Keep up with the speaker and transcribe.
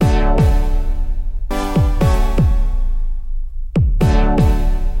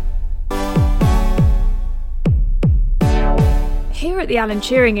at the Alan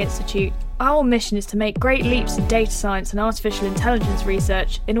Turing Institute, our mission is to make great leaps in data science and artificial intelligence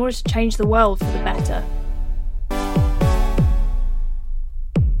research in order to change the world for the better.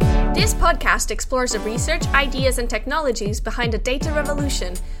 This podcast explores the research, ideas and technologies behind the data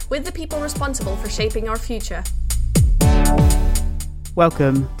revolution with the people responsible for shaping our future.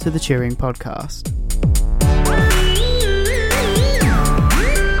 Welcome to the Turing Podcast.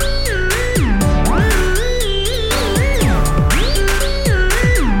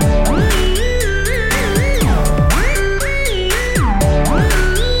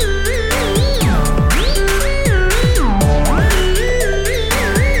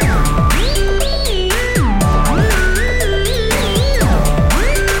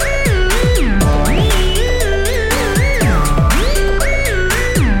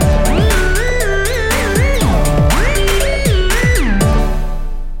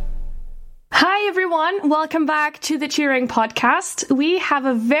 Welcome back to the Turing Podcast. We have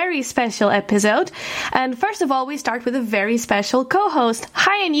a very special episode. And first of all, we start with a very special co-host.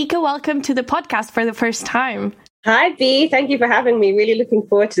 Hi, Anika. Welcome to the podcast for the first time. Hi, Bea. Thank you for having me. Really looking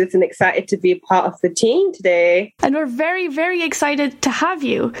forward to this and excited to be a part of the team today. And we're very, very excited to have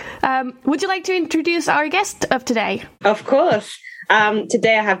you. Would you like to introduce our guest of today? Of course.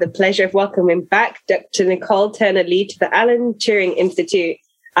 Today, I have the pleasure of welcoming back Dr. Nicole Turner-Lee to the Alan Turing Institute.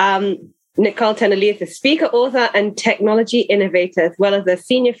 Nicole Turner-Lee is a speaker, author, and technology innovator, as well as a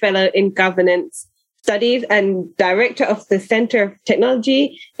senior fellow in governance studies and director of the Center of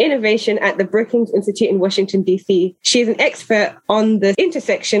Technology Innovation at the Brookings Institute in Washington, D.C. She is an expert on the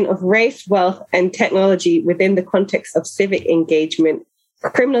intersection of race, wealth, and technology within the context of civic engagement,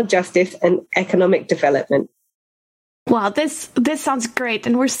 criminal justice, and economic development. Wow, this sounds great.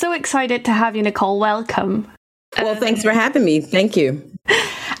 And we're so excited to have you, Nicole. Welcome. Well, thanks for having me. Thank you.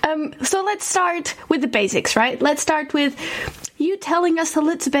 So let's start with the basics, right? Let's start with you telling us a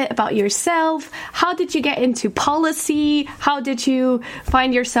little bit about yourself. How did you get into policy? How did you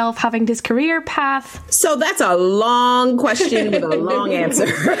find yourself having this career path? So that's a long question with a long answer.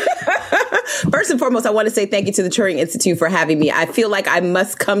 First and foremost, I want to say thank you to the Turing Institute for having me. I feel like I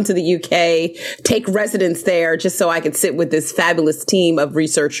must come to the UK, take residence there just so I could sit with this fabulous team of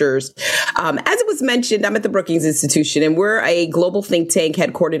researchers. As it was mentioned, I'm at the Brookings Institution, and we're a global think tank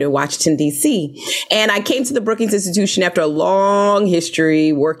headquartered in Washington, D.C. And I came to the Brookings Institution after a long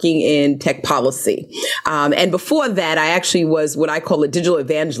history working in tech policy. And before that, I actually was what I call a digital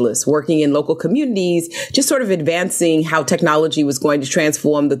evangelist, working in local communities, just sort of advancing how technology was going to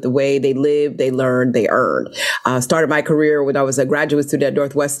transform the way they lived, they learned, they earned. Started my career when I was a graduate student at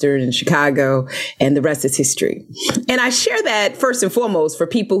Northwestern in Chicago, and the rest is history. And I share that first and foremost for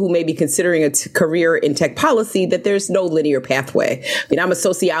people who may be considering a career in tech policy, that there's no linear pathway. I mean, I'm a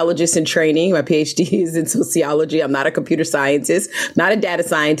sociologist in training. My PhD is in sociology. I'm not a computer scientist, not a data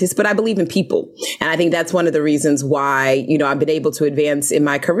scientist, but I believe in people. And I think that's one of the reasons why, I've been able to advance in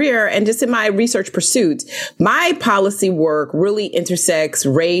my career and just in my research pursuits. My policy work really intersects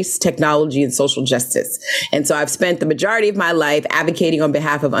race, technology, and social justice. And so I've spent the majority of my life advocating on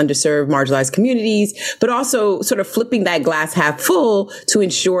behalf of underserved, marginalized communities, but also sort of flipping that glass half full to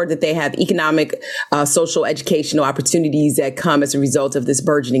ensure that they have economic, social, educational opportunities that come as a result of this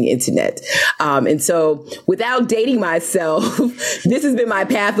burgeoning internet. And so without dating myself, this has been my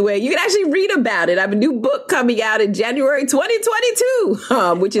pathway. You can actually read about it. I have a new book coming out in January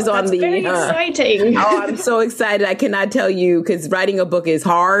 2022, which is on the... That's very exciting. I'm so excited. I cannot tell you, because writing a book is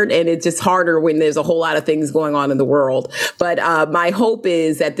hard, and it's just harder when there's a whole lot of things going on in the world. But my hope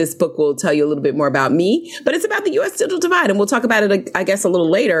is that this book will tell you a little bit more about me, but it's about the U.S. digital divide. And we'll talk about it, I guess, a little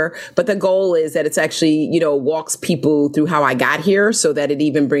later. But the goal is that it's actually, walks people through how I got here so that it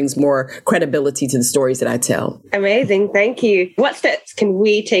even brings more credibility to the stories that I tell. Amazing. Thank you. What steps can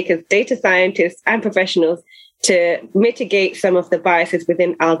we take as data scientists and professionals to mitigate some of the biases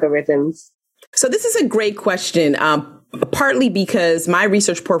within algorithms? So this is a great question. Partly because my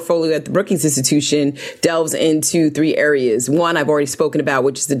research portfolio at the Brookings Institution delves into three areas. One, I've already spoken about,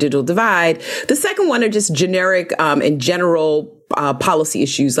 which is the digital divide. The second one are just generic and general policy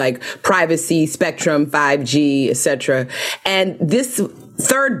issues like privacy, spectrum, 5G, etc. And this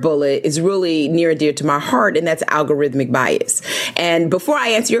third bullet is really near and dear to my heart, and that's algorithmic bias. And before I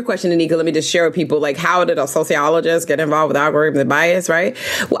answer your question, Anika, let me just share with people, like, how did a sociologist get involved with algorithmic bias, right?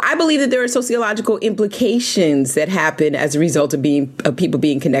 Well, I believe that there are sociological implications that happen as a result of people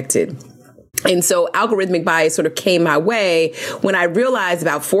being connected. And so algorithmic bias sort of came my way when I realized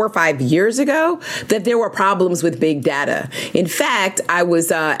about 4 or 5 years ago that there were problems with big data. In fact, I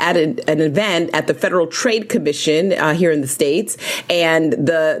was at an event at the Federal Trade Commission here in the States, and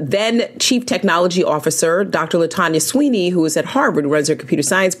the then Chief Technology Officer, Dr. LaTanya Sweeney, who was at Harvard, runs her computer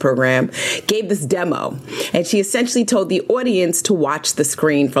science program, gave this demo. And she essentially told the audience to watch the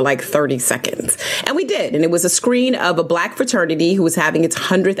screen for like 30 seconds. And we did. And it was a screen of a Black fraternity who was having its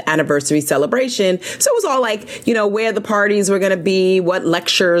 100th anniversary celebration. So it was all like, where the parties were going to be, what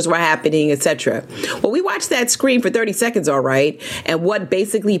lectures were happening, etc. Well, we watched that screen for 30 seconds, all right. And what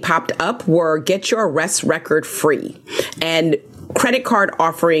basically popped up were get your arrest record free and credit card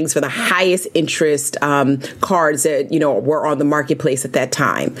offerings for the highest interest cards that, were on the marketplace at that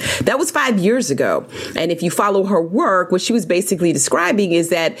time. That was 5 years ago. And if you follow her work, what she was basically describing is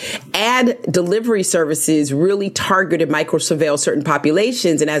that ad delivery services really targeted micro-surveil certain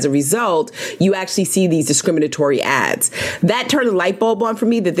populations. And as a result, you actually see these discriminatory ads. That turned a light bulb on for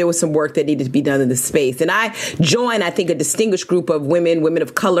me that there was some work that needed to be done in this space. And I joined, I think, a distinguished group of women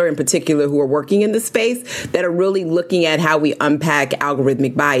of color in particular, who are working in this space that are really looking at how we unpack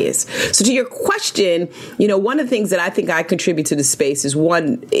algorithmic bias. So to your question, one of the things that I think I contribute to the space is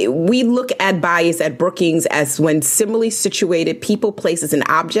one, we look at bias at Brookings as when similarly situated people, places, and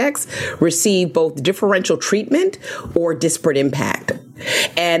objects receive both differential treatment or disparate impact.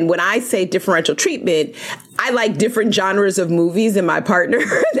 And when I say differential treatment, I like different genres of movies in my partner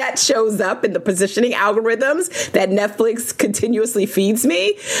that shows up in the positioning algorithms that Netflix continuously feeds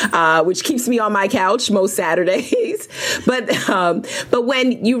me, which keeps me on my couch most Saturdays. But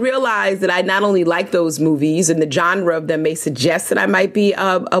when you realize that I not only like those movies and the genre of them may suggest that I might be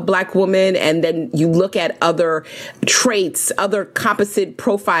a Black woman, and then you look at other traits, other composite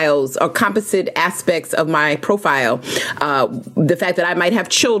profiles or composite aspects of my profile, the fact that I might have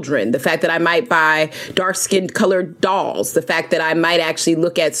children, the fact that I might buy dark-skinned colored dolls, the fact that I might actually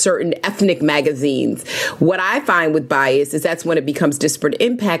look at certain ethnic magazines. What I find with bias is that's when it becomes disparate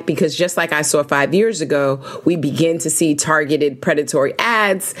impact, because just like I saw 5 years ago, we begin to see targeted predatory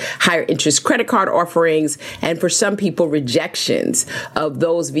ads, higher interest credit card offerings, and for some people, rejections of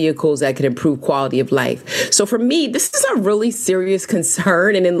those vehicles that could improve quality of life. So for me, this is a really serious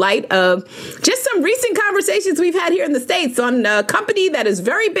concern. And in light of just some recent conversations we've had here in the States on a company that is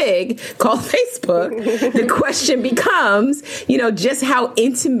very big called Facebook, the question becomes, just how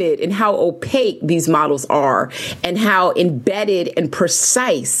intimate and how opaque these models are, and how embedded and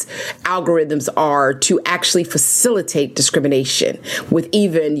precise algorithms are to actually facilitate discrimination with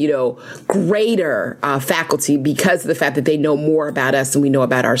even, greater faculty because of the fact that they know more about us than we know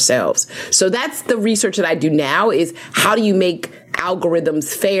about ourselves. So that's the research that I do now, is how do you make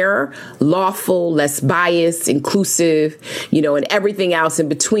algorithms fair, lawful, less biased, inclusive, and everything else in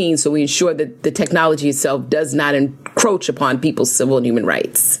between, so we ensure that the technology itself does not encroach upon people's civil and human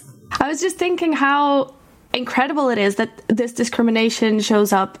rights. I was just thinking how incredible it is that this discrimination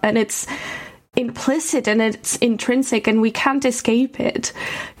shows up and it's implicit and it's intrinsic and we can't escape it,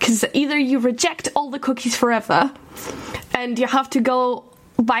 because either you reject all the cookies forever and you have to go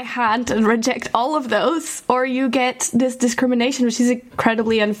by hand and reject all of those, or you get this discrimination, which is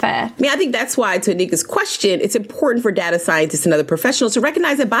incredibly unfair. I think that's why, to Anika's question, it's important for data scientists and other professionals to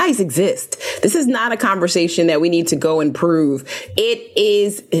recognize that bias exists. This is not a conversation that we need to go and prove. It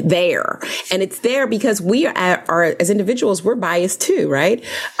is there. And it's there because we are as individuals, we're biased too, right?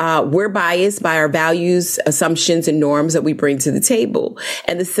 We're biased by our values, assumptions, and norms that we bring to the table.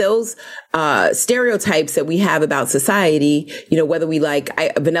 And those stereotypes that we have about society, whether we like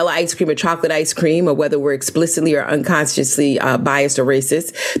vanilla ice cream or chocolate ice cream, or whether we're explicitly or unconsciously biased or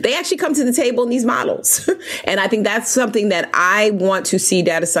racist, they actually come to the table in these models. And I think that's something that I want to see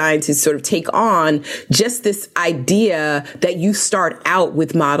data scientists sort of take on, just this idea that you start out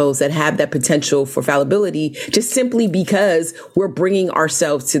with models that have that potential for fallibility, just simply because we're bringing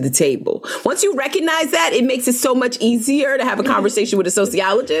ourselves to the table. Once you recognize that, it makes it so much easier to have a conversation with a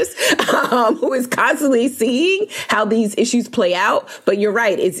sociologist who is constantly seeing how these issues play out. But you're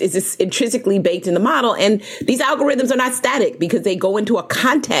right, it's intrinsically baked in the model. And these algorithms are not static because they go into a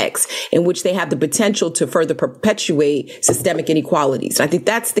context in which they have the potential to further perpetuate systemic inequalities. And I think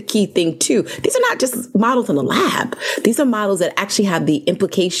that's the key thing too. These are not just models in a lab. These are models that actually have the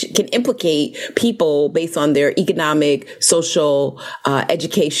can implicate people based on their economic, social,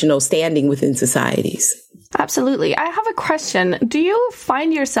 educational standing within societies. Absolutely. I have a question. Do you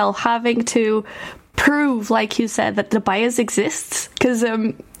find yourself having to prove, like you said, that the bias exists? Because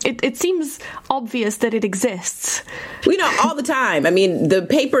it seems obvious that it exists. You know, all the time. I mean, the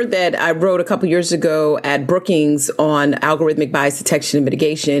paper that I wrote a couple years ago at Brookings on algorithmic bias detection and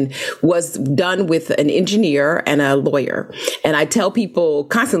mitigation was done with an engineer and a lawyer. And I tell people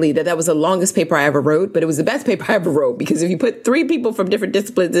constantly that was the longest paper I ever wrote, but it was the best paper I ever wrote, because if you put 3 people from different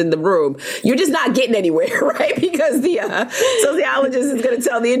disciplines in the room, you're just not getting anywhere, right? Because the sociologist is going to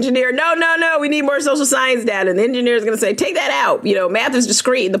tell the engineer, no, we need more social science data. And the engineer is going to say, take that out. You know, math is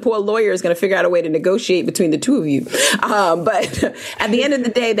discrete. And the poor lawyer is going to figure out a way to negotiate between the two of you. But at the end of the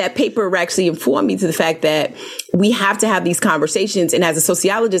day, that paper actually informed me to the fact that we have to have these conversations. And as a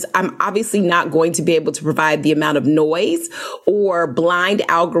sociologist, I'm obviously not going to be able to provide the amount of noise or blind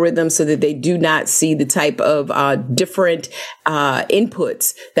algorithms so that they do not see the type of different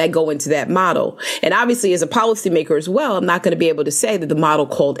inputs that go into that model. And obviously, as a policymaker as well, I'm not going to be able to say that the model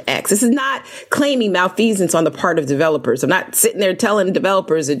called X. This is not claiming malfeasance on the part of developers. I'm not sitting there telling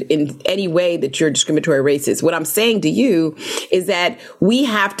developers in any way that you're discriminatory racist. What I'm saying to you is that we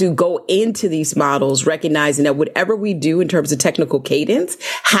have to go into these models recognizing that whatever we do in terms of technical cadence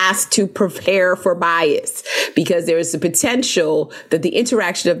has to prepare for bias, because there is the potential that the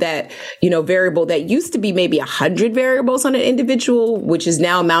interaction of that, variable that used to be maybe 100 variables on an individual, which is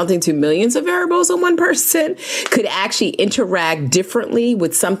now amounting to millions of variables on one person, could actually interact differently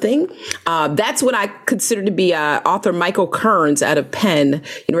with something. That's what I consider to be author Michael Kearns out of Penn,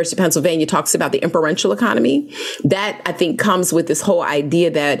 University of Pennsylvania, talks about the inferential economy. That, I think, comes with this whole idea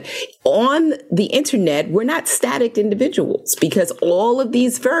that on the internet, we're not static individuals, because all of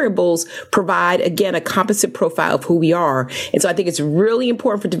these variables provide, again, a composite profile of who we are. And so I think it's really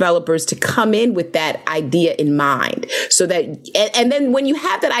important for developers to come in with that idea in mind, so that, and then when you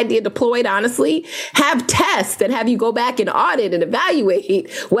have that idea deployed, honestly, have tests that have you go back and audit and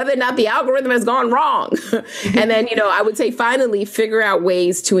evaluate whether or not the algorithm has gone wrong. And then, I would say finally figure out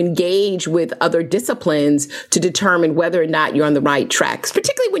ways to engage with other disciplines to determine whether or not you're on the right tracks,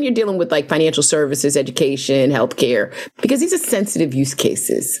 particularly when you're dealing with like financial services, education, healthcare, because these are sensitive use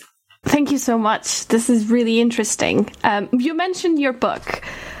cases. Thank you so much. This is really interesting. You mentioned your book.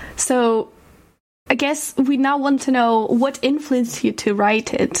 So I guess we now want to know what influenced you to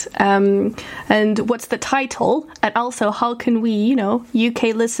write it, and what's the title, and also how can we,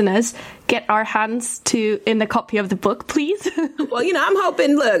 UK listeners, get our hands in a copy of the book, please? Well, I'm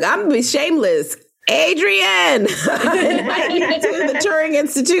hoping, look, I'm going to be shameless. Adrienne, invite me to the Turing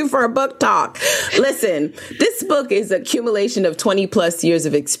Institute for a book talk. Listen, this book is an accumulation of 20 plus years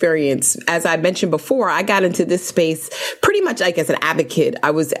of experience. As I mentioned before, I got into this space pretty much like as an advocate. I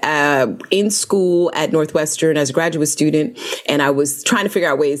was in school at Northwestern as a graduate student, and I was trying to figure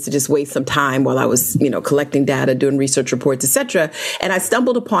out ways to just waste some time while I was, collecting data, doing research reports, etc. And I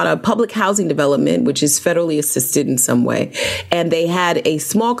stumbled upon a public housing development, which is federally assisted in some way. And they had a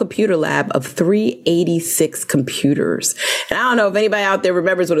small computer lab of 386 computers. And I don't know if anybody out there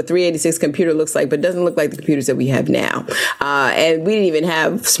remembers what a 386 computer looks like, but it doesn't look like the computers that we have now. And we didn't even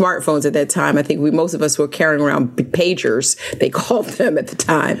have smartphones at that time. I think most of us were carrying around pagers, they called them at the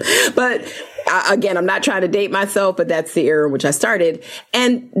time. But again, I'm not trying to date myself, but that's the era in which I started.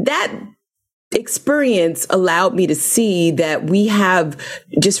 And that experience allowed me to see that we have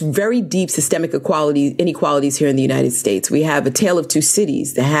just very deep systemic inequalities here in the United States. We have a tale of two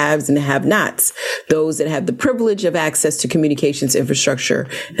cities, the haves and the have-nots, those that have the privilege of access to communications infrastructure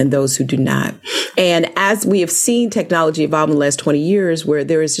and those who do not. And as we have seen technology evolve in the last 20 years, where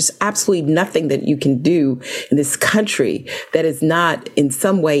there is just absolutely nothing that you can do in this country that is not in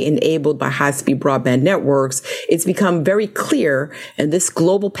some way enabled by high-speed broadband networks, it's become very clear, and this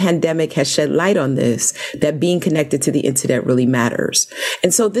global pandemic has shed light on this, that being connected to the internet really matters.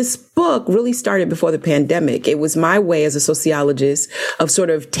 And so this book really started before the pandemic. It was my way as a sociologist of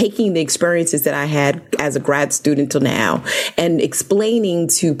sort of taking the experiences that I had as a grad student till now and explaining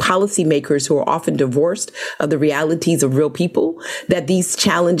to policymakers who are often divorced of the realities of real people that these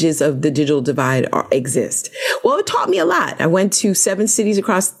challenges of the digital divide exist. Well, it taught me a lot. I went to 7 cities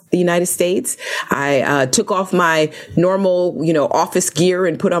across the United States. I took off my normal, office gear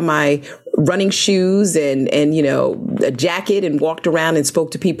and put on my running shoes and a jacket and walked around and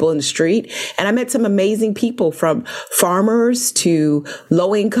spoke to people in the street. And I met some amazing people, from farmers to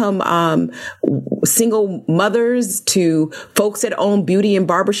low income single mothers to folks that own beauty and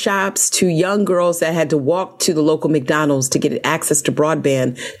barbershops to young girls that had to walk to the local McDonald's to get access to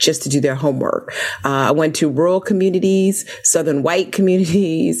broadband just to do their homework. I went to rural communities, southern white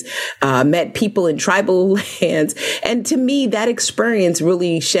communities, met people in tribal lands. And to me, that experience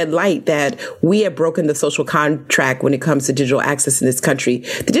really shed light that we have broken the social contract when when it comes to digital access in this country.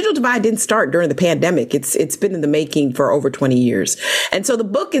 The digital divide didn't start during the pandemic. It's been in the making for over 20 years. And so the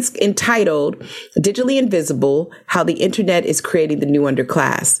book is entitled Digitally Invisible: How the Internet is Creating the New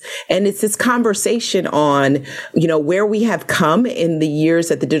Underclass. And it's this conversation on, where we have come in the years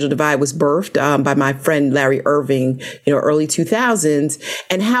that the digital divide was birthed by my friend Larry Irving, early 2000s,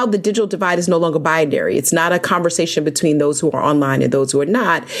 and how the digital divide is no longer binary. It's not a conversation between those who are online and those who are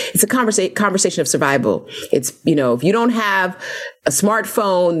not. It's a conversation of survival. It's, if you don't have a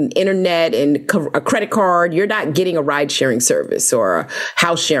smartphone, internet, and a credit card, you're not getting a ride sharing service or a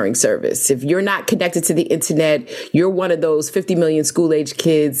house sharing service. If you're not connected to the internet, you're one of those 50 million school age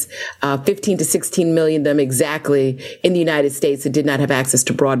kids, 15 to 16 million of them exactly in the United States that did not have access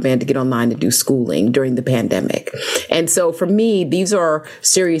to broadband to get online to do schooling during the pandemic. And so for me, these are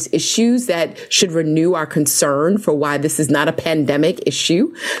serious issues that should renew our concern for why this is not a pandemic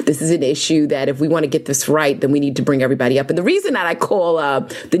issue. This is an issue that if we want to get this right, then we need to bring everybody up. And the reason that I call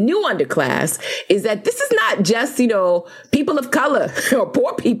the new underclass is that this is not just, people of color or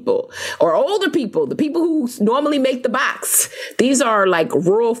poor people or older people, the people who normally make the box. These are like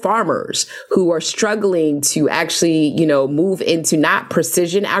rural farmers who are struggling to actually, move into not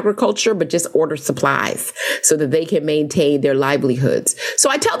precision agriculture, but just order supplies so that they can maintain their livelihoods. So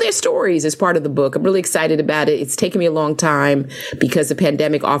I tell their stories as part of the book. I'm really excited about it. It's taken me a long time because the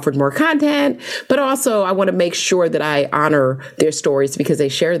pandemic offered more content, but also I want to make sure that I honor their stories because they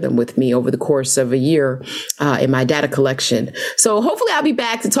shared them with me over the course of a year in my data collection. So hopefully I'll be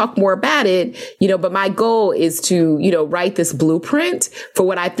back to talk more about it, but my goal is to, write this blueprint for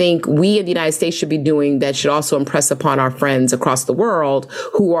what I think we in the United States should be doing that should also impress upon our friends across the world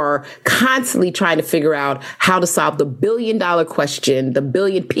who are constantly trying to figure out how to solve the $1 billion question, the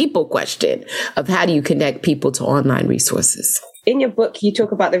billion people question of how do you connect people to online resources. In your book, you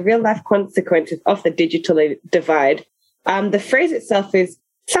talk about the real life consequences of the digital divide. The phrase itself is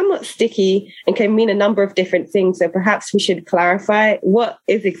somewhat sticky and can mean a number of different things. So perhaps we should clarify what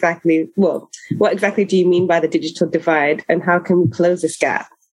exactly do you mean by the digital divide and how can we close this gap?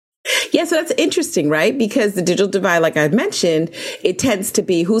 Yeah, so that's interesting, right? Because the digital divide, like I mentioned, it tends to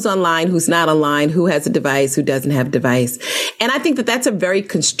be who's online, who's not online, who has a device, who doesn't have a device. And I think that that's a very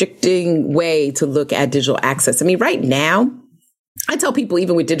constricting way to look at digital access. I mean, right now, I tell people,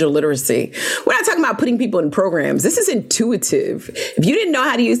 even with digital literacy, we're not talking about putting people in programs. This is intuitive. If you didn't know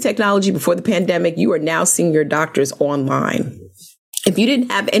how to use technology before the pandemic, you are now seeing your doctors online. If you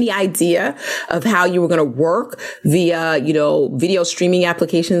didn't have any idea of how you were going to work via, video streaming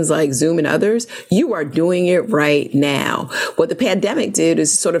applications like Zoom and others, you are doing it right now. What the pandemic did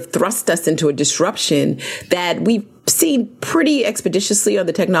is sort of thrust us into a disruption that we've seen pretty expeditiously on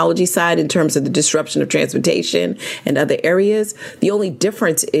the technology side in terms of the disruption of transportation and other areas. The only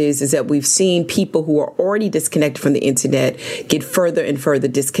difference is that we've seen people who are already disconnected from the internet get further and further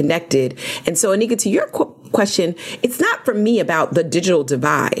disconnected. And so, Anika, to your question, it's not for me about the digital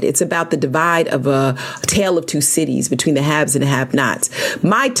divide. It's about the divide of a tale of two cities between the haves and the have-nots.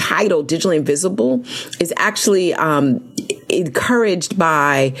 My title, Digitally Invisible, is actually encouraged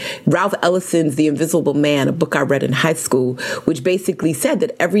by Ralph Ellison's The Invisible Man, a book I read in high school, which basically said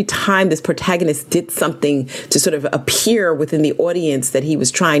that every time this protagonist did something to sort of appear within the audience that he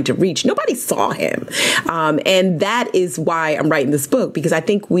was trying to reach, nobody saw him. And that is why I'm writing this book, because I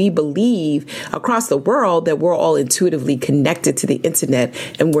think we believe across the world that we're all intuitively connected to the internet,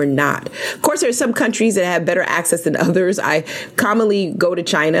 and we're not. Of course, there are some countries that have better access than others. I commonly go to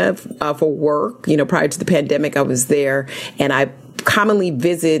China for work. Prior to the pandemic, I was there, and I commonly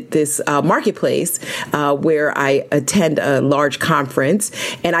visit this marketplace where I attend a large conference,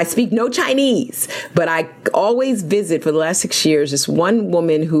 and I speak no Chinese, but I always visit for the last 6 years this one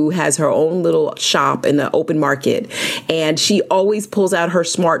woman who has her own little shop in the open market, and she always pulls out her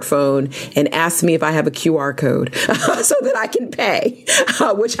smartphone and asks me if I have a QR code so that I can pay,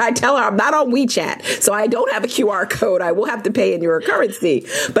 which I tell her I'm not on WeChat, so I don't have a QR code. I will have to pay in your currency.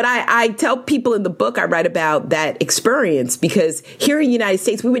 But I tell people in the book I write about that experience, because here in the United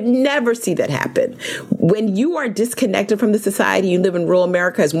States, we would never see that happen. When you are disconnected from the society, you live in rural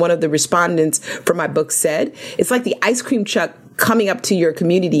America, as one of the respondents for my book said, it's like the ice cream truck coming up to your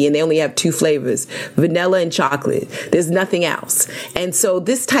community and they only have 2 flavors, vanilla and chocolate. There's nothing else. And so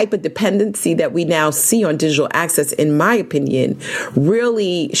this type of dependency that we now see on digital access, in my opinion,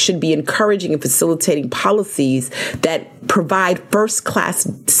 really should be encouraging and facilitating policies that provide first-class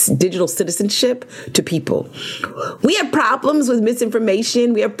digital citizenship to people. We have problems with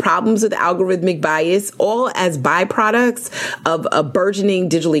misinformation. We have problems with algorithmic bias, all as byproducts of a burgeoning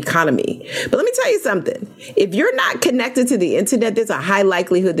digital economy. But let me tell you something. If you're not connected to the internet, internet, there's a high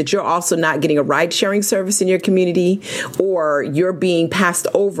likelihood that you're also not getting a ride sharing service in your community, or you're being passed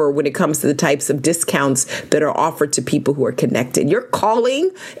over when it comes to the types of discounts that are offered to people who are connected. You're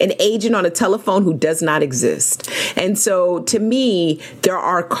calling an agent on a telephone who does not exist. And so to me, there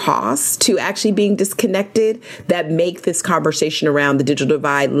are costs to actually being disconnected that make this conversation around the digital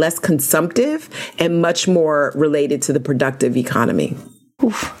divide less consumptive and much more related to the productive economy.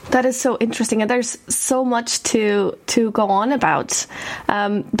 Oof, that is so interesting, and there's so much to go on about.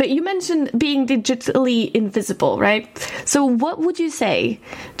 But you mentioned being digitally invisible, right? So what would you say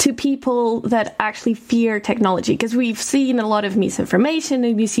to people that actually fear technology? Because we've seen a lot of misinformation,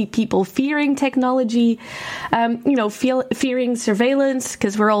 and we see people fearing technology, fearing surveillance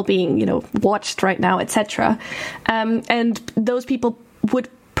because we're all being, watched right now, etc. And those people would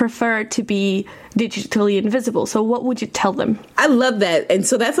prefer to be digitally invisible. So what would you tell them? I love that. And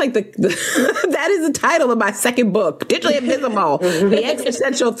so that's like that is the title of my second book, Digitally Invisible, The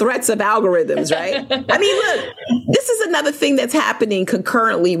Existential Threats of Algorithms, right? I mean, look, this is another thing that's happening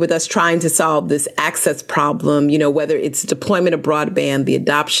concurrently with us trying to solve this access problem, whether it's deployment of broadband, the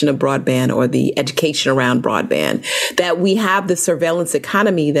adoption of broadband, or the education around broadband, that we have the surveillance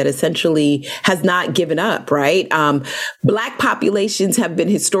economy that essentially has not given up, right? Black populations have been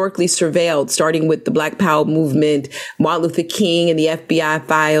historically surveilled, starting with the Black Power movement, Martin Luther King and the FBI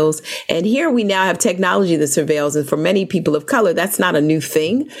files. And here we now have technology that surveils. And for many people of color, that's not a new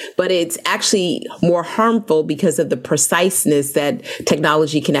thing, but it's actually more harmful because of the preciseness that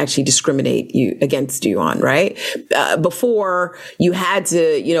technology can actually discriminate against you on, right? Before you had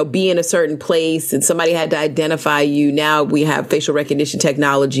to, be in a certain place and somebody had to identify you. Now we have facial recognition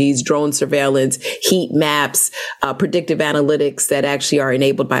technologies, drone surveillance, heat maps, predictive analytics that actually are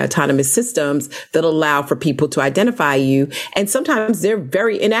enabled by autonomous systems that allow for people to identify you. And sometimes they're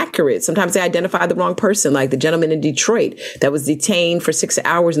very inaccurate. Sometimes they identify the wrong person, like the gentleman in Detroit that was detained for 6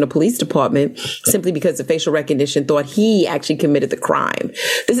 hours in a police department simply because the facial recognition thought he actually committed the crime.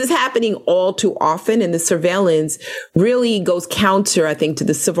 This is happening all too often, and the surveillance really goes counter, I think, to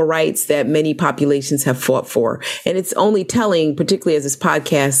the civil rights that many populations have fought for. And it's only telling, particularly as this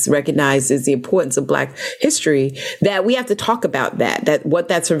podcast recognizes the importance of Black history, that we have to talk about that what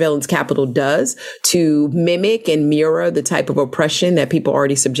that surveillance capital does to mimic and mirror the type of oppression that people are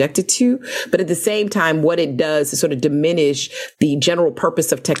already subjected to. But at the same time, what it does is sort of diminish the general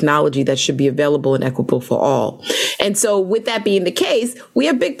purpose of technology that should be available and equitable for all. And so with that being the case, we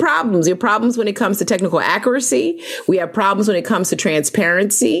have big problems. We have problems when it comes to technical accuracy. We have problems when it comes to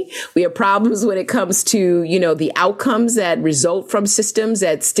transparency. We have problems when it comes to, the outcomes that result from systems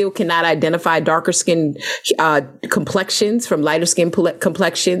that still cannot identify darker skin complexions from lighter skin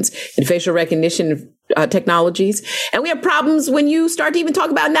complexions in facial recognition technologies. And we have problems when you start to even talk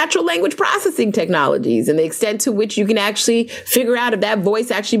about natural language processing technologies and the extent to which you can actually figure out if that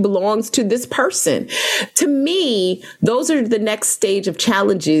voice actually belongs to this person. To me, those are the next stage of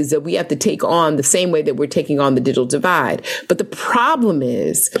challenges that we have to take on the same way that we're taking on the digital divide. But the problem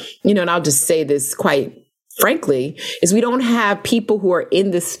is, and I'll just say this quite frankly, is we don't have people who are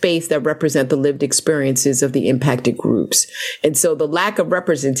in this space that represent the lived experiences of the impacted groups. And so the lack of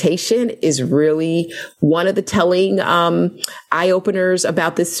representation is really one of the telling eye-openers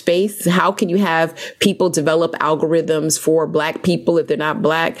about this space. How can you have people develop algorithms for Black people if they're not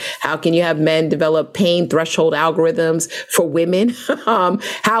Black? How can you have men develop pain threshold algorithms for women?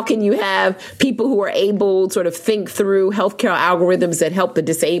 How can you have people who are able to sort of think through healthcare algorithms that help the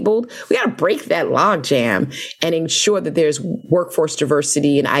disabled? We got to break that logjam and ensure that there's workforce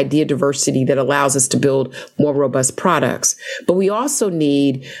diversity and idea diversity that allows us to build more robust products. But we also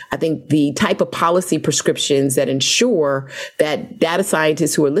need, I think, the type of policy prescriptions that ensure that data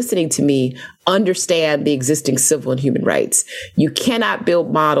scientists who are listening to me understand the existing civil and human rights. You cannot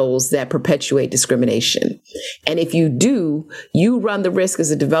build models that perpetuate discrimination. And if you do, you run the risk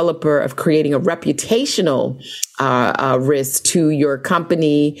as a developer of creating a reputational risk to your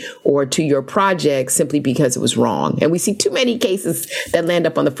company or to your project simply because it was wrong. And we see too many cases that land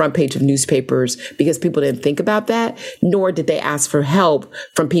up on the front page of newspapers because people didn't think about that, nor did they ask for help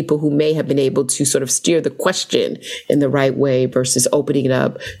from people who may have been able to sort of steer the question in the right way versus opening it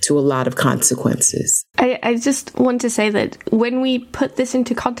up to a lot of consequences. I just want to say that when we put this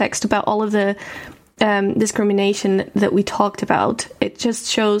into context about all of the discrimination that we talked about, it just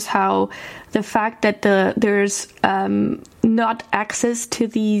shows how the fact that there's not access to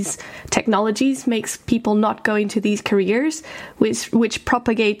these technologies makes people not go into these careers, which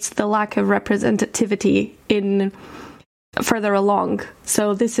propagates the lack of representativity in further along.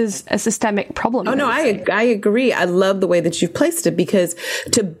 So this is a systemic problem. Oh, no, I agree. I love the way that you've placed it, because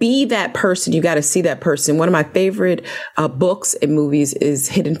to be that person, you got to see that person. One of my favorite books and movies is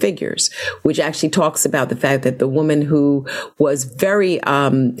Hidden Figures, which actually talks about the fact that the woman who was very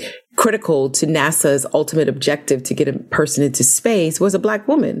critical to NASA's ultimate objective to get a person into space was a Black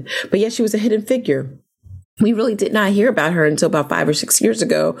woman. But yet she was a hidden figure. We really did not hear about her until about 5 or 6 years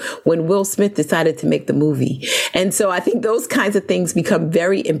ago when Will Smith decided to make the movie. And so I think those kinds of things become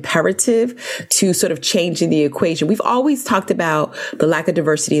very imperative to sort of changing the equation. We've always talked about the lack of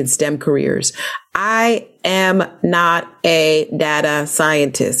diversity in STEM careers. I am not a data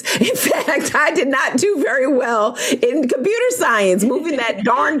scientist. In fact, I did not do very well in computer science, moving that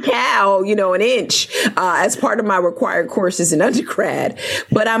darn cow, an inch as part of my required courses in undergrad.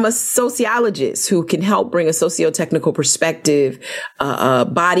 But I'm a sociologist who can help bring a socio-technical perspective, a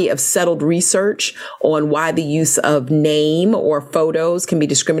body of settled research on why the use of name or photos can be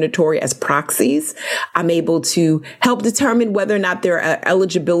discriminatory as proxies. I'm able to help determine whether or not there are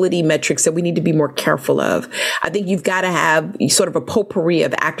eligibility metrics that we need to be more careful of. I think you've got to have sort of a potpourri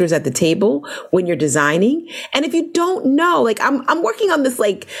of actors at the table when you're designing. And if you don't know, I'm working on this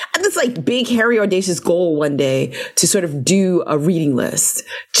big, hairy, audacious goal one day to sort of do a reading list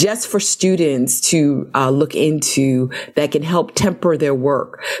just for students to look into that can help temper their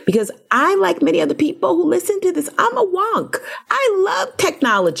work. Because I, like many other people who listen to this, I'm a wonk. I love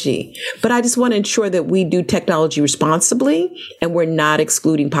technology, but I just want to ensure that we do technology responsibly and we're not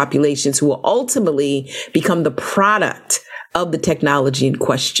excluding populations who will ultimately become the product of the technology in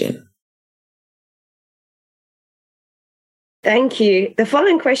question. Thank you. The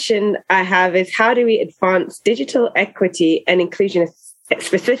following question I have is, how do we advance digital equity and inclusion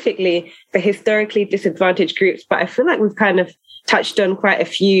specifically for historically disadvantaged groups? But I feel like we've kind of touched on quite a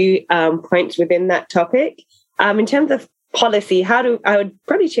few points within that topic. In terms of policy, I would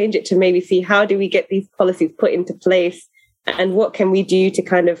probably change it to maybe see how do we get these policies put into place and what can we do to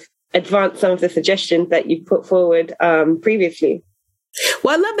kind of advance some of the suggestions that you've put forward previously?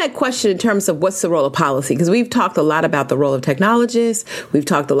 Well, I love that question in terms of what's the role of policy, because we've talked a lot about the role of technologists. We've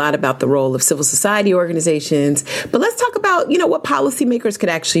talked a lot about the role of civil society organizations. But let's talk about, what policymakers could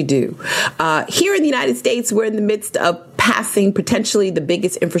actually do. Here in the United States, we're in the midst of passing potentially the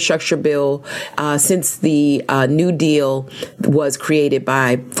biggest infrastructure bill since the New Deal was created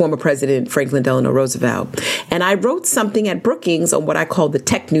by former President Franklin Delano Roosevelt. And I wrote something at Brookings on what I call the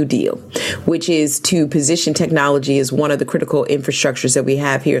Tech New Deal, which is to position technology as one of the critical infrastructures that we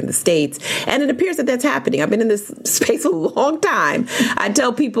have here in the States. And it appears that that's happening. I've been in this space a long time. I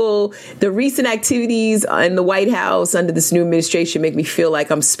tell people the recent activities in the White House under this new administration make me feel like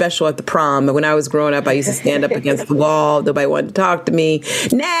I'm special at the prom. When I was growing up, I used to stand up against the wall. Nobody wanted to talk to me.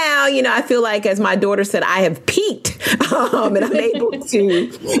 Now, I feel like, as my daughter said, I have peaked and I'm able to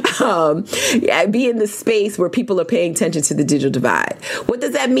be in the space where people are paying attention to the digital divide. What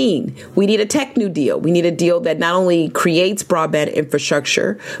does that mean? We need a tech new deal. We need a deal that not only creates broadband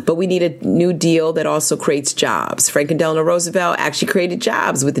infrastructure, but we need a new deal that also creates jobs. Franklin Delano Roosevelt actually created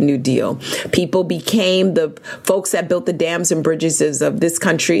jobs with the New Deal. People became the folks that built the dams and bridges of this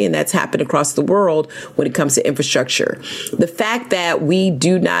country, and that's happened across the world when it comes to infrastructure. The fact that we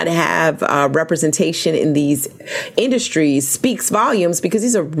do not have representation in these industries speaks volumes, because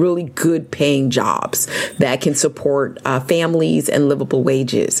these are really good paying jobs that can support families and livable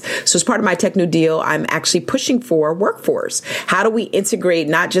wages. So as part of my Tech New Deal, I'm actually pushing for workforce. How do we integrate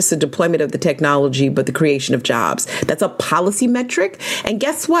not just the deployment of the technology, but the creation of jobs? That's a policy metric. And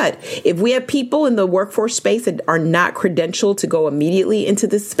guess what? If we have people in the workforce space that are not credentialed to go immediately into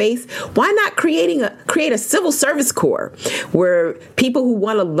this space, why not create a civil service corps where people who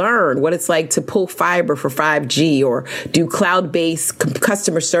want to learn what it's like to pull fiber for 5G or do cloud-based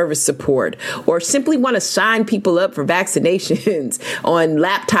customer service support, or simply want to sign people up for vaccinations on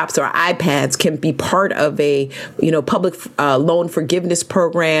laptops or iPads can be part of a public loan forgiveness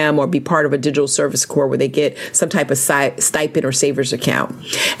program, or be part of a digital service corps where they get some type of stipend or savers account.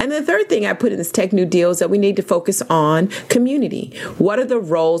 And the third thing I put in this Tech New Deal is that we need to focus on community. What are the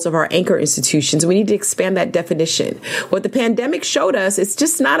roles of our anchor institutions? We need to expand that definition. What the pandemic showed us, it's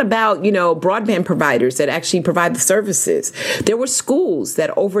just not about, broadband providers that actually provide the services. There were schools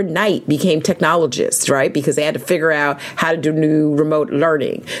that overnight became technologists, right? Because they had to figure out how to do new remote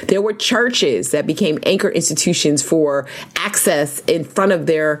learning. There were churches that became anchor institutions for access in front of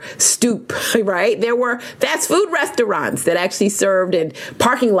their stoop, right? There were fast food restaurants that actually served in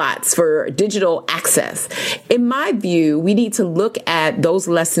parking lots for digital access. In my view, we need to look at those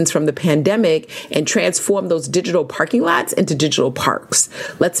lessons from the pandemic and transform those digital parking lots into digital parks.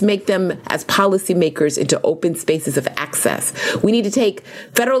 Let's make them, as policymakers, into open spaces of access. We need to take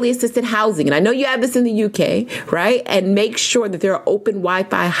federally assisted housing, and I know you have this in the UK, right? And make sure that there are open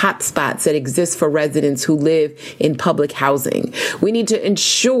Wi-Fi hotspots that exist for residents who live in public housing. We need to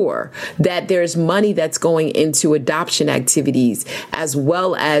ensure that there's money that's going into adoption activities, as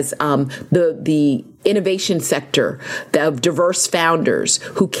well as the innovation sector of diverse founders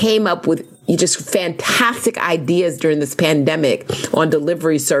who came up with just fantastic ideas during this pandemic on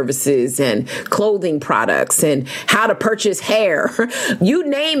delivery services and clothing products and how to purchase hair. You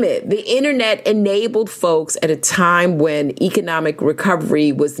name it. The internet enabled folks at a time when economic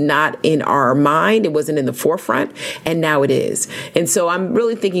recovery was not in our mind. It wasn't in the forefront, and now it is. And so I'm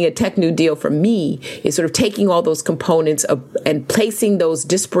really thinking a tech new deal for me is sort of taking all those components and placing those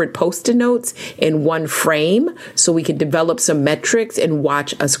disparate Post-it notes in one frame so we can develop some metrics and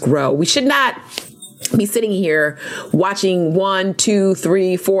watch us grow. We should not be sitting here watching 1, 2,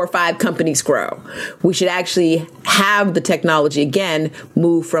 3, 4, 5 companies grow. We should actually have the technology again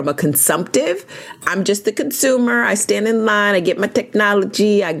move from a consumptive, I'm just the consumer, I stand in line, I get my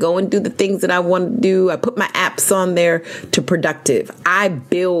technology, I go and do the things that I want to do, I put my apps on there, to productive. I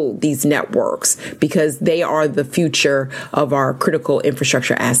build these networks because they are the future of our critical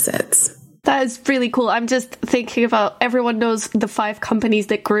infrastructure assets. That is really cool. I'm just thinking about, everyone knows the 5 companies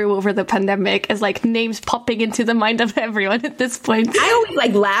that grew over the pandemic as like names popping into the mind of everyone at this point. I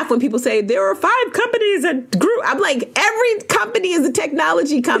always laugh when people say there are 5 companies that grew. I'm like, every company is a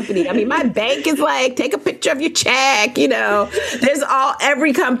technology company. I mean, my bank is like, take a picture of your check,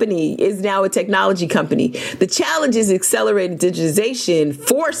 every company is now a technology company. The challenge is accelerated digitization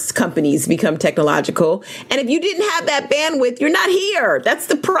forced companies to become technological. And if you didn't have that bandwidth, you're not here. That's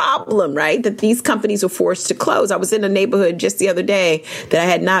the problem, right? That these companies were forced to close. I was in a neighborhood just the other day that I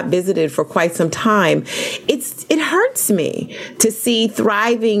had not visited for quite some time. It hurts me to see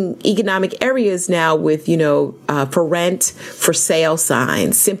thriving economic areas now with, for rent, for sale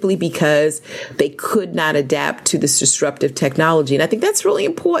signs, simply because they could not adapt to this disruptive technology. And I think that's really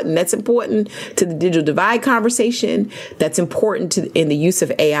important. That's important to the digital divide conversation. That's important in the use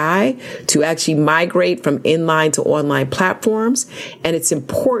of AI to actually migrate from inline to online platforms. And it's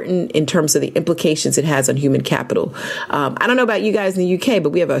important in terms of the implications it has on human capital. I don't know about you guys in the UK, but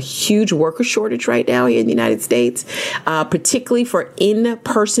we have a huge worker shortage right now here in the United States, particularly for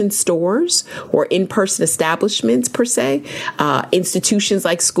in-person stores or in-person establishments per se, institutions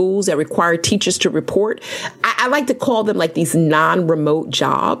like schools that require teachers to report. I like to call them like these non-remote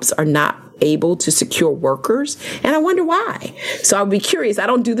jobs are not able to secure workers. And I wonder why. So I'll be curious. I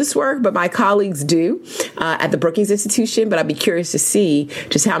don't do this work, but my colleagues do at the Brookings Institution. But I'd be curious to see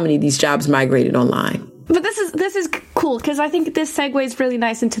just how many of these jobs migrated online. But this is cool, because I think this segues really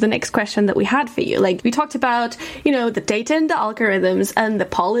nice into the next question that we had for you. Like, we talked about, the data and the algorithms and the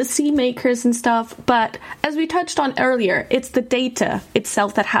policy makers and stuff. But as we touched on earlier, it's the data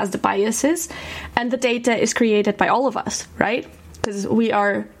itself that has the biases, and the data is created by all of us, right? Because we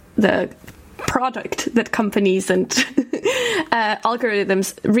are the product that companies and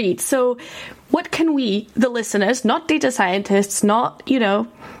algorithms read. So what can we, the listeners, not data scientists, not,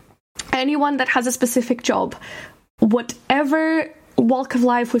 anyone that has a specific job, whatever walk of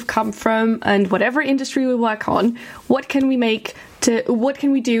life we've come from and whatever industry we work on, what can we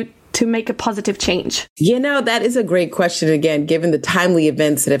do to make a positive change? That is a great question. Again, given the timely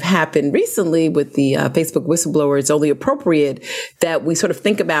events that have happened recently with the Facebook whistleblower, it's only appropriate that we sort of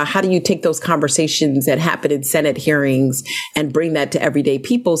think about how do you take those conversations that happen in Senate hearings and bring that to everyday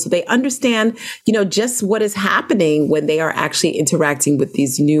people so they understand, just what is happening when they are actually interacting with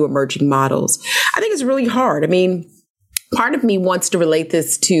these new emerging models. I think it's really hard. I mean, part of me wants to relate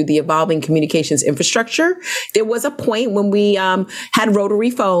this to the evolving communications infrastructure. There was a point when we had rotary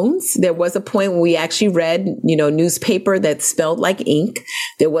phones. There was a point when we actually read, newspaper that spelled like ink.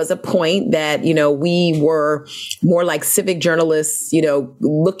 There was a point that, we were more like civic journalists,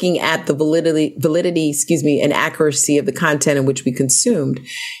 looking at the validity, and accuracy of the content in which we consumed.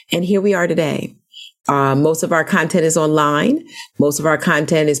 And here we are today. Most of our content is online. Most of our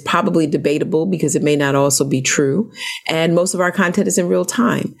content is probably debatable because it may not also be true. And most of our content is in real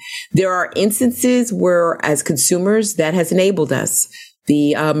time. There are instances where, as consumers, that has enabled us.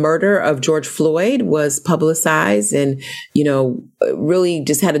 The murder of George Floyd was publicized and, really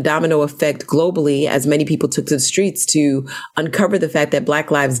just had a domino effect globally as many people took to the streets to uncover the fact that Black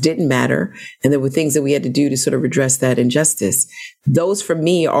lives didn't matter. And there were things that we had to do to sort of redress that injustice. Those for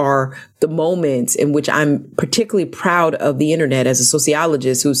me are the moments in which I'm particularly proud of the internet as a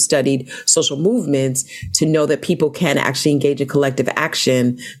sociologist who studied social movements to know that people can actually engage in collective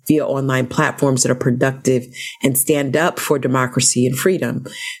action via online platforms that are productive and stand up for democracy and freedom.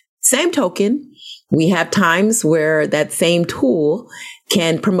 Same token, We have times where that same tool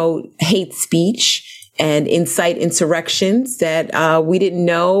can promote hate speech and incite insurrections that we didn't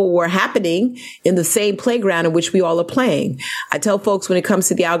know were happening in the same playground in which we all are playing. I tell folks when it comes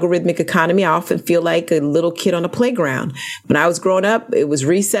to the algorithmic economy, I often feel like a little kid on a playground. When I was growing up, it was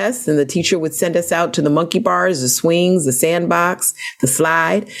recess and the teacher would send us out to the monkey bars, the swings, the sandbox, the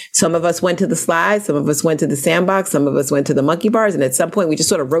slide. Some of us went to the slide. Some of us went to the sandbox. Some of us went to the monkey bars. And at some point we just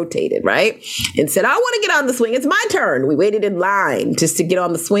sort of rotated, right? And said, I want to get on the swing. It's my turn. We waited in line just to get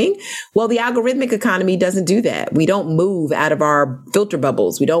on the swing. Well, the algorithmic economy doesn't do that. We don't move out of our filter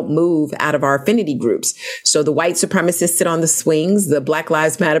bubbles. We don't move out of our affinity groups. So the white supremacists sit on the swings. The Black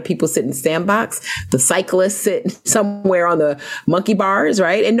Lives Matter people sit in the sandbox. The cyclists sit somewhere on the monkey bars,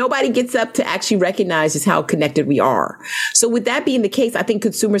 right? And nobody gets up to actually recognize just how connected we are. So with that being the case, I think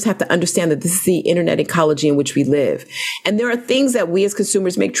consumers have to understand that this is the internet ecology in which we live. And there are things that we as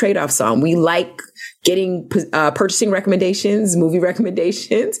consumers make trade-offs on. We like getting purchasing recommendations, movie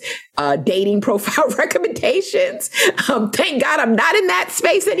recommendations, dating profile recommendations. Thank God I'm not in that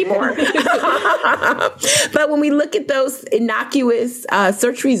space anymore. But when we look at those innocuous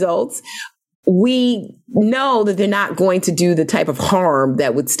search results, we know that they're not going to do the type of harm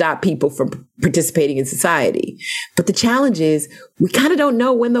that would stop people from participating in society. But the challenge is we kind of don't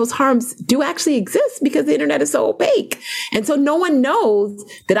know when those harms do actually exist because the internet is so opaque. And so no one knows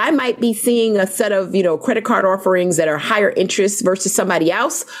that I might be seeing a set of, credit card offerings that are higher interest versus somebody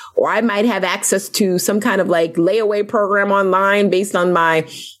else, or I might have access to some kind of like layaway program online based on my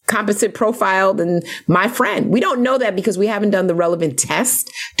composite profile than my friend. We don't know that because we haven't done the relevant test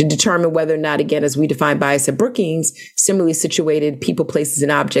to determine whether or not, again, as we define bias at Brookings, similarly situated people, places,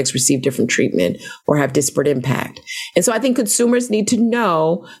 and objects receive different treatment or have disparate impact. And so I think consumers need to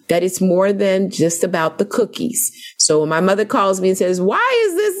know that it's more than just about the cookies. So when my mother calls me and says, why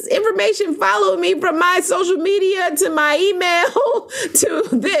is this information following me from my social media to my email to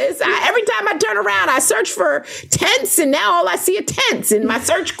this? Every time I turn around, I search for tents and now all I see are tents in my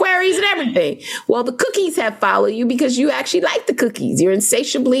search queries and everything. Well, the cookies have followed you because you actually like the cookies. You're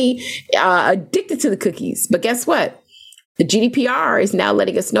insatiably addicted to the cookies. But guess what? The GDPR is now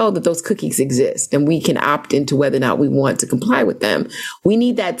letting us know that those cookies exist and we can opt into whether or not we want to comply with them. We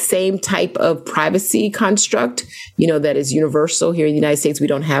need that same type of privacy construct, that is universal. Here in the United States, we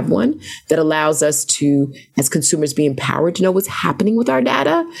don't have one that allows us to, as consumers, be empowered to know what's happening with our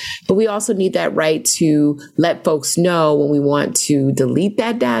data. But we also need that right to let folks know when we want to delete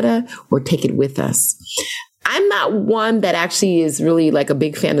that data or take it with us. I'm not one that actually is really like a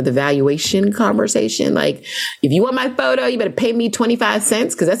big fan of the valuation conversation. Like, if you want my photo, you better pay me 25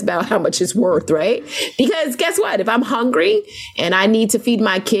 cents because that's about how much it's worth, right? Because guess what? If I'm hungry and I need to feed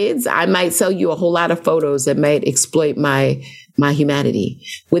my kids, I might sell you a whole lot of photos that might exploit my humanity.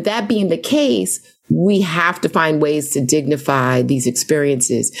 With that being the case, we have to find ways to dignify these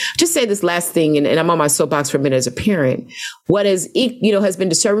experiences. Just say this last thing, and I'm on my soapbox for a minute as a parent. What has been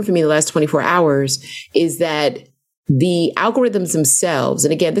disturbing for me in the last 24 hours is that the algorithms themselves,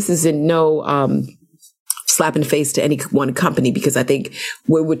 and again, this is in no slap in the face to any one company, because I think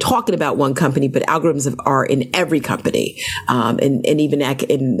we're talking about one company, but algorithms are in every company, and even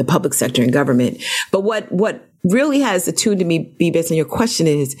in the public sector and government. But what really has attuned to me, be based on your question,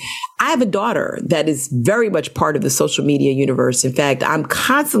 is I have a daughter that is very much part of the social media universe. In fact, I'm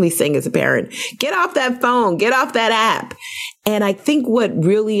constantly saying as a parent, get off that phone, get off that app. And I think what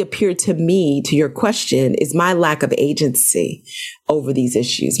really appeared to me, to your question, is my lack of agency over these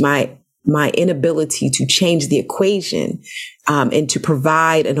issues, my inability to change the equation, and to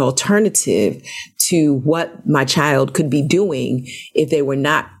provide an alternative to what my child could be doing if they were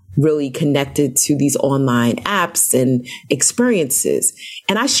not really connected to these online apps and experiences.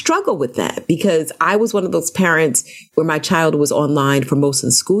 And I struggle with that because I was one of those parents where my child was online for most of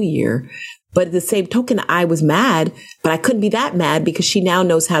the school year. But at the same token, I was mad, but I couldn't be that mad because she now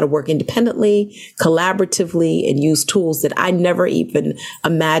knows how to work independently, collaboratively, and use tools that I never even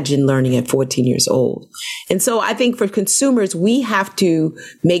imagined learning at 14 years old. And so I think for consumers, we have to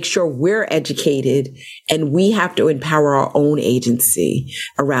make sure we're educated and we have to empower our own agency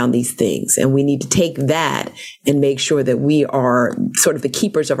around these things. And we need to take that and make sure that we are sort of the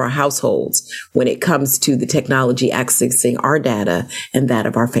keepers of our households when it comes to the technology accessing our data and that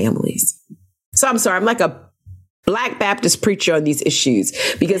of our families. So I'm sorry, I'm like a Black Baptist preacher on these issues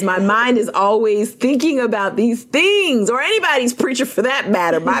because my mind is always thinking about these things, or anybody's preacher for that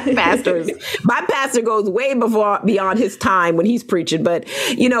matter. My pastor goes way beyond his time when he's preaching. But,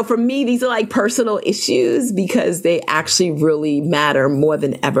 for me, these are like personal issues because they actually really matter more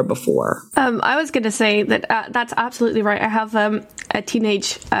than ever before. I was going to say that that's absolutely right. I have a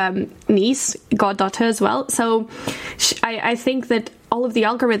teenage niece, goddaughter as well. So I think that all of the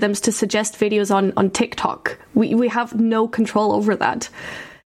algorithms to suggest videos on TikTok, we have no control over that.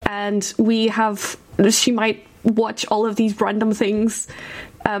 And she might watch all of these random things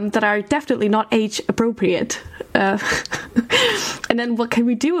that are definitely not age appropriate. And then what can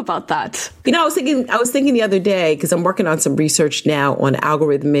we do about that? You know, I was thinking the other day, because I'm working on some research now on an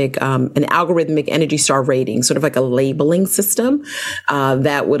algorithmic Energy Star rating, sort of like a labeling system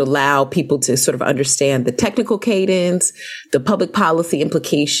that would allow people to sort of understand the technical cadence, the public policy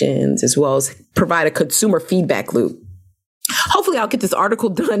implications, as well as provide a consumer feedback loop. Hopefully I'll get this article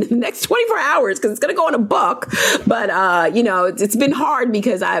done in the next 24 hours because it's going to go in a book. But, you know, it's been hard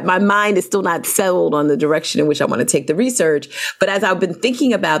because my mind is still not settled on the direction in which I want to take the research. But as I've been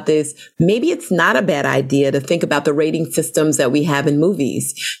thinking about this, maybe it's not a bad idea to think about the rating systems that we have in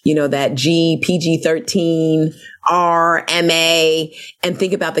movies, you know, that G, PG-13, R, MA, and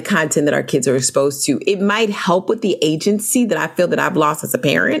think about the content that our kids are exposed to. It might help with the agency that I feel that I've lost as a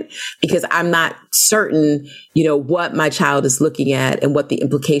parent, because I'm not certain, you know, what my child is looking at and what the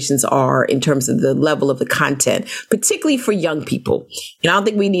implications are in terms of the level of the content, particularly for young people. And I don't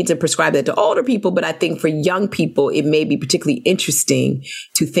think we need to prescribe that to older people, but I think for young people, it may be particularly interesting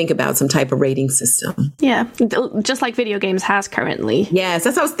to think about some type of rating system. Yeah, just like video games has currently. Yes,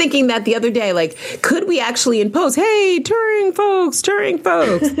 that's what I was thinking that the other day. Like, could we actually impose, hey, Turing folks,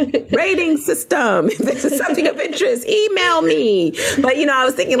 rating system. If this is something of interest, email me. But, you know, I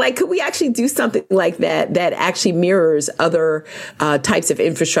was thinking, like, could we actually do something like that actually mirrors other types of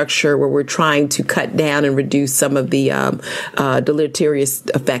infrastructure where we're trying to cut down and reduce some of the deleterious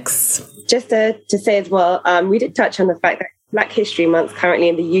effects? Just to say as well, we did touch on the fact that Black History Month currently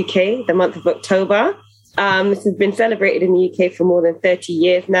in the UK, the month of October. This has been celebrated in the UK for more than 30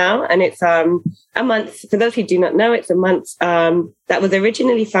 years now. And it's a month, for those who do not know, it's a month that was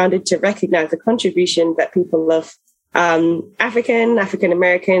originally founded to recognize the contribution that people of African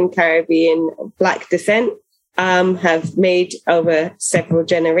American, Caribbean, Black descent have made over several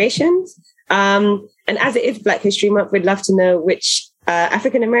generations. And as it is Black History Month, we'd love to know which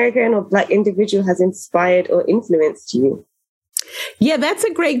African American or Black individual has inspired or influenced you. Yeah, that's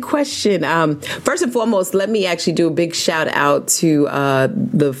a great question. First and foremost, let me actually do a big shout out to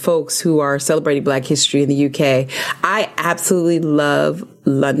the folks who are celebrating Black history in the UK. I absolutely love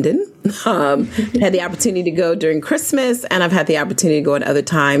London. Had the opportunity to go during Christmas, and I've had the opportunity to go at other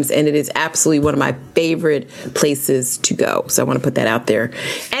times, and it is absolutely one of my favorite places to go. So I want to put that out there.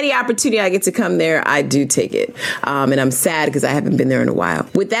 Any opportunity I get to come there, I do take it. And I'm sad because I haven't been there in a while.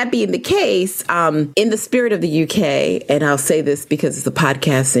 With that being the case, in the spirit of the UK, and I'll say this because it's a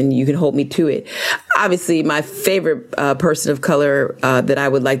podcast and you can hold me to it. Obviously, my favorite person of color that I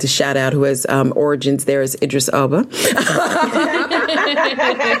would like to shout out who has origins there is Idris Elba.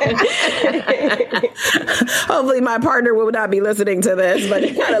 Hopefully my partner will not be listening to this, but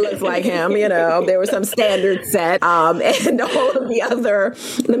it kind of looks like him. You know, there were some standards set, and all of the other,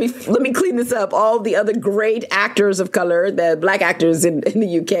 let me clean this up, all the other great actors of color, the Black actors in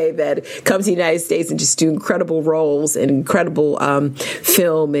the UK that come to the United States and just do incredible roles and incredible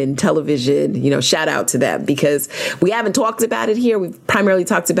film and television. You know, shout out to them, because we haven't talked about it here. We've primarily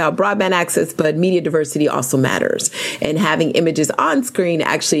talked about broadband access, but media diversity also matters, and having images on screen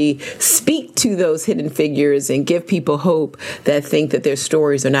actually speak to those hidden figures and give people hope that think that their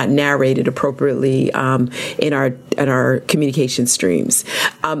stories are not narrated appropriately in our communication streams.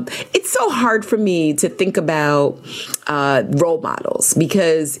 It's so hard for me to think about role models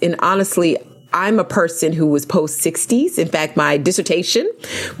because, honestly, I'm a person who was post-60s. In fact, my dissertation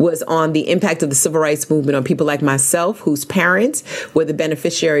was on the impact of the civil rights movement on people like myself, whose parents were the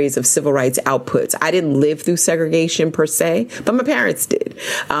beneficiaries of civil rights outputs. I didn't live through segregation per se, but my parents did,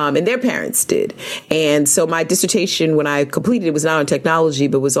 and their parents did. And so my dissertation, when I completed it, was not on technology,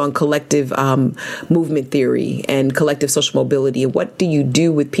 but was on collective movement theory and collective social mobility. And what do you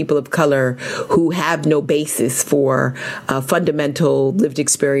do with people of color who have no basis for fundamental lived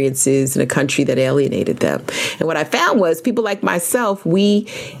experiences in a country that alienated them? And what I found was people like myself, we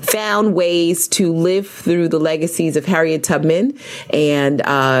found ways to live through the legacies of Harriet Tubman and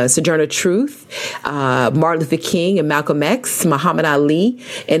Sojourner Truth, Martin Luther King and Malcolm X, Muhammad Ali,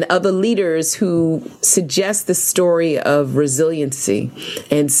 and other leaders who suggest the story of resiliency.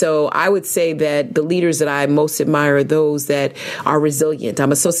 And so I would say that the leaders that I most admire are those that are resilient.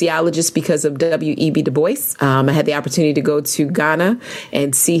 I'm a sociologist because of W.E.B. Du Bois. I had the opportunity to go to Ghana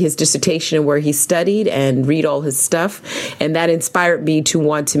and see his dissertation and where he studied and read all his stuff. And that inspired me to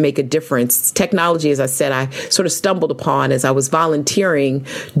want to make a difference. Technology, as I said, I sort of stumbled upon as I was volunteering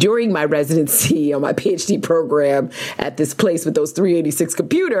during my residency on my PhD program at this place with those 386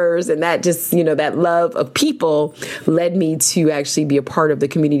 computers. And that just, that love of people led me to actually be a part of the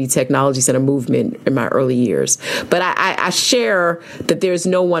Community Technology Center movement in my early years. But I share that there's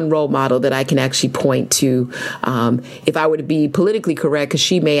no one role model that I can actually point to. If I were to be politically correct, because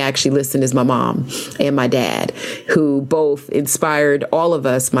she may actually listen, is my mom and my dad, who both inspired all of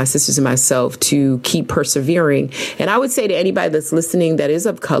us, my sisters and myself, to keep persevering. And I would say to anybody that's listening that is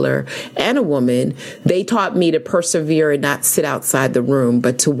of color and a woman, they taught me to persevere and not sit outside the room,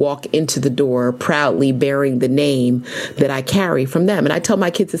 but to walk into the door proudly bearing the name that I carry from them. And I tell my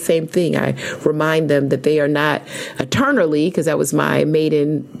kids the same thing. I remind them that they are not eternally, because that was my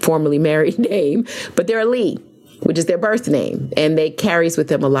maiden formerly married name, but they're a Lee, which is their birth name, and they carries with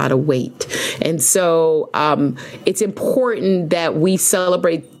them a lot of weight. And so it's important that we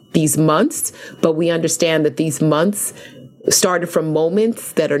celebrate these months, but we understand that these months started from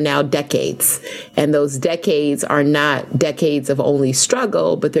moments that are now decades. And those decades are not decades of only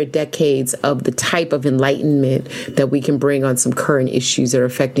struggle, but they're decades of the type of enlightenment that we can bring on some current issues that are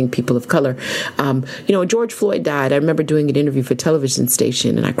affecting people of color. When George Floyd died, I remember doing an interview for a television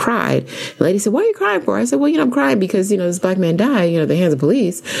station, and I cried. The lady said, "What are you crying for?" I said, "Well, I'm crying because, this black man died, at the hands of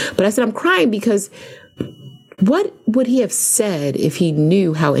police." But I said, I'm crying because what would he have said if he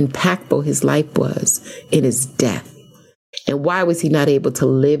knew how impactful his life was in his death? And why was he not able to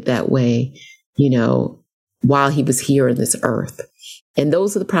live that way, while he was here on this earth? And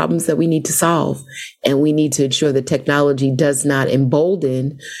those are the problems that we need to solve. And we need to ensure that technology does not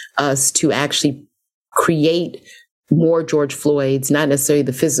embolden us to actually create more George Floyds, not necessarily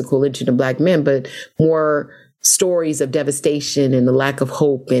the physical lynching of black men, but more stories of devastation and the lack of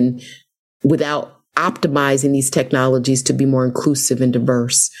hope, and without optimizing these technologies to be more inclusive and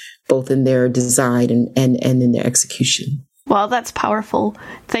diverse, both in their design and in their execution. Well, that's powerful.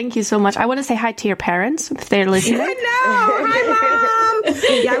 Thank you so much. I want to say hi to your parents if they're listening. I know. Hi, Mom.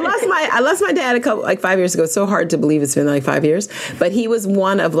 Yeah, I lost my dad 5 years ago. It's so hard to believe it's been 5 years. But he was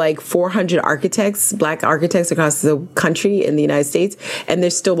one of 400 architects, black architects across the country in the United States. And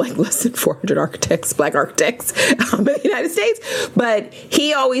there's still less than 400 architects, black architects in the United States. But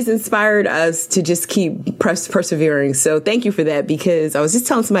he always inspired us to just keep persevering. So thank you for that, because I was just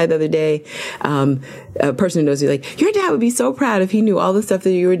telling somebody the other day, a person who knows you, your dad would be so proud if he knew all the stuff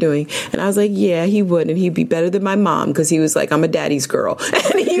that you were doing. And I was like, yeah, he would. And he'd be better than my mom, because he was I'm a daddy's girl.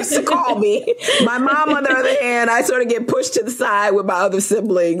 And he used to call me. My mom, on the other hand, I sort of get pushed to the side with my other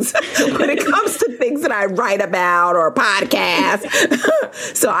siblings when it comes to things that I write about or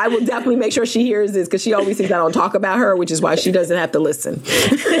podcasts. So I will definitely make sure she hears this, because she always thinks I don't talk about her, which is why she doesn't have to listen.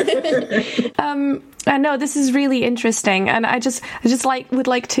 I know this is really interesting. And I would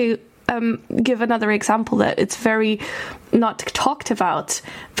like to give another example that it's very not talked about,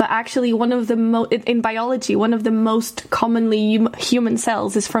 but actually one of the in biology, one of the most commonly human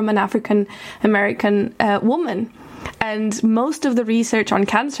cells is from an African American woman. And most of the research on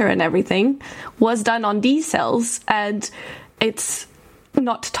cancer and everything was done on these cells, and it's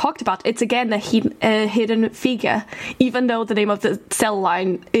not talked about. It's again a hidden figure, even though the name of the cell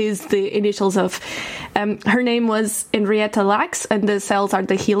line is the initials of her name was Henrietta Lacks, and the cells are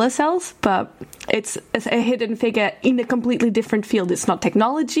the HeLa cells, but it's a hidden figure in a completely different field. It's not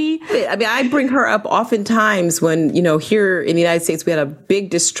technology. I mean, I bring her up oftentimes when, here in the United States, we had a big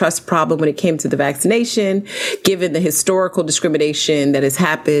distrust problem when it came to the vaccination, given the historical discrimination that has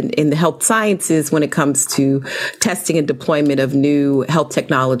happened in the health sciences when it comes to testing and deployment of new health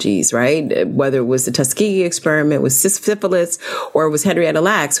technologies, right? Whether it was the Tuskegee experiment with syphilis, or it was Henrietta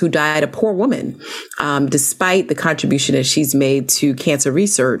Lacks, who died a poor woman, despite the contribution that she's made to cancer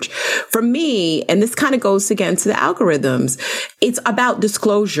research. For me, and this kind of goes again to the algorithms, it's about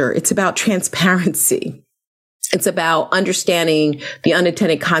disclosure. It's about transparency. It's about understanding the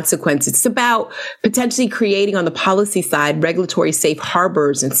unintended consequences. It's about potentially creating on the policy side regulatory safe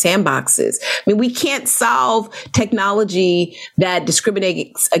harbors and sandboxes. I mean, we can't solve technology that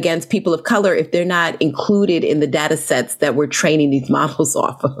discriminates against people of color if they're not included in the data sets that we're training these models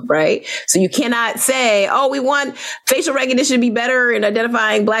off of, right? So you cannot say, oh, we want facial recognition to be better in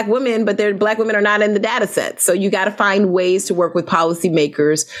identifying black women, but black women are not in the data set. So you got to find ways to work with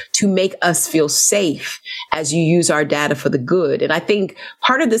policymakers to make us feel safe as you use our data for the good. And I think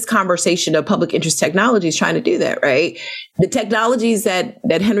part of this conversation of public interest technology is trying to do that, right? The technologies that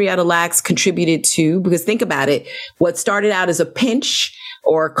Henrietta Lacks contributed to, because think about it, what started out as a pinch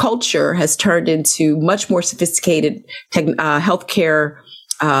or culture has turned into much more sophisticated healthcare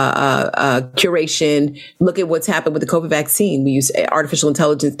curation. Look at what's happened with the COVID vaccine. We use artificial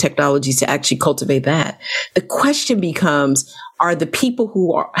intelligence technologies to actually cultivate that. The question becomes, are the people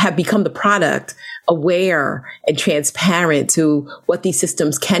who have become the product aware and transparent to what these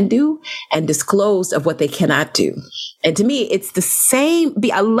systems can do and disclosed of what they cannot do? And to me, it's the same.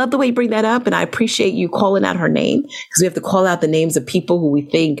 I love the way you bring that up, and I appreciate you calling out her name, because we have to call out the names of people who we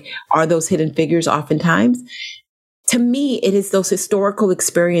think are those hidden figures oftentimes. To me, it is those historical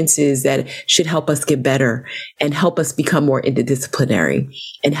experiences that should help us get better and help us become more interdisciplinary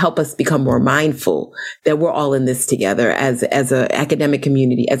and help us become more mindful that we're all in this together as an academic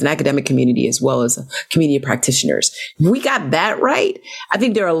community, as well as a community of practitioners. If we got that right, I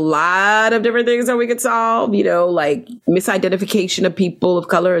think there are a lot of different things that we could solve, like misidentification of people of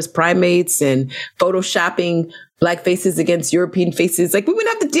color as primates and photoshopping Black faces against European faces. Like, we wouldn't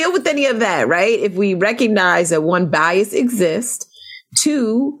have to deal with any of that, right? If we recognize that, one, bias exists,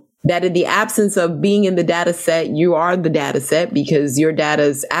 two, that in the absence of being in the data set, you are the data set, because your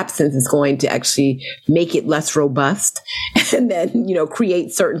data's absence is going to actually make it less robust and then,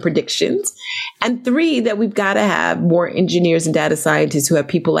 create certain predictions. And three, that we've got to have more engineers and data scientists who have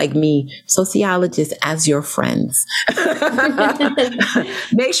people like me, sociologists, as your friends.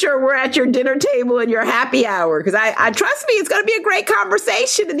 Make sure we're at your dinner table and your happy hour, because I trust me, it's going to be a great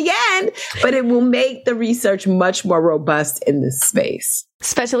conversation in the end, but it will make the research much more robust in this space.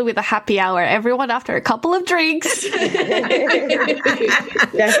 Especially with a happy hour, everyone after a couple of drinks. Definitely.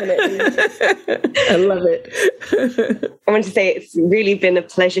 I love it. I want to say it's really been a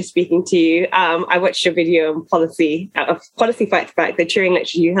pleasure speaking to you. I watched your video on Policy Fights Back, the Turing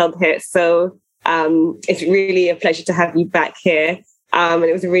lecture you held here. So it's really a pleasure to have you back here. And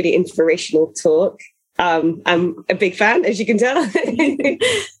it was a really inspirational talk. I'm a big fan, as you can tell.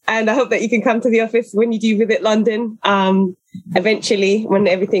 And I hope that you can come to the office when you do visit London, eventually, when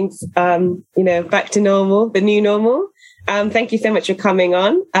everything's, back to normal, the new normal. Thank you so much for coming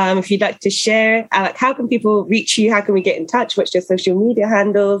on. If you'd like to share, how can people reach you? How can we get in touch? What's your social media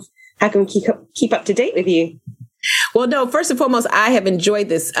handles? How can we keep up to date with you? Well, no, first and foremost, I have enjoyed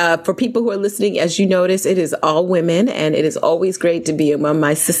this. For people who are listening, as you notice, it is all women, and it is always great to be among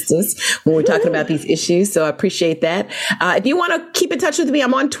my sisters when we're talking about these issues. So I appreciate that. If you want to keep in touch with me,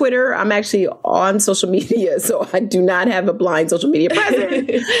 I'm on Twitter. I'm actually on social media, so I do not have a blind social media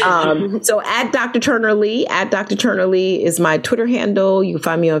presence. So at Dr. Turner Lee, is my Twitter handle. You can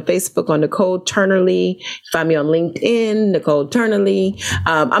find me on Facebook on Nicole Turner Lee. You can find me on LinkedIn, Nicole Turner Lee.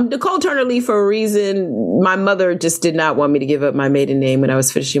 I'm Nicole Turner Lee for a reason. My mother just did not want me to give up my maiden name when I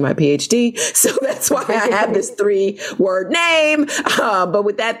was finishing my PhD. So that's why I have this 3-word name. But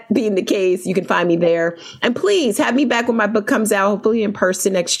with that being the case, you can find me there. And please have me back when my book comes out, hopefully in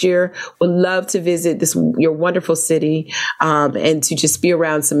person next year. Would love to visit your wonderful city, and to just be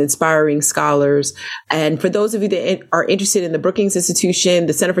around some inspiring scholars. And for those of you that are interested in the Brookings Institution,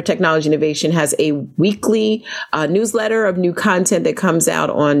 the Center for Technology Innovation has a weekly newsletter of new content that comes out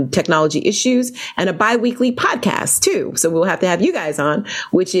on technology issues, and a bi-weekly podcast too. So we'll have to have you guys on,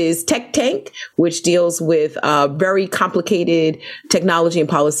 which is Tech Tank, which deals with very complicated technology and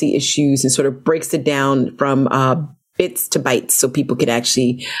policy issues and sort of breaks it down from bits to bytes so people can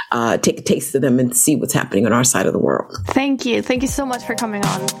actually take a taste of them and see what's happening on our side of the world. Thank you. Thank you so much for coming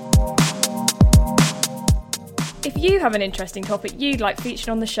on. If you have an interesting topic you'd like featured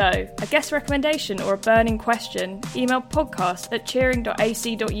on the show, a guest recommendation or a burning question, email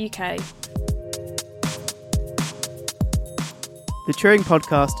podcast@turing.ac.uk. The Turing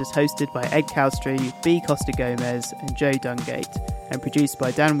Podcast is hosted by Ed Cowstry, B. Costa Gomez and Joe Dungate, and produced by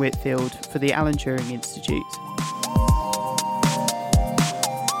Dan Whitfield for the Alan Turing Institute.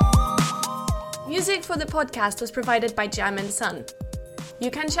 Music for the podcast was provided by Jam and Sun. You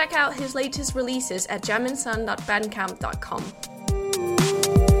can check out his latest releases at jamandsun.bandcamp.com.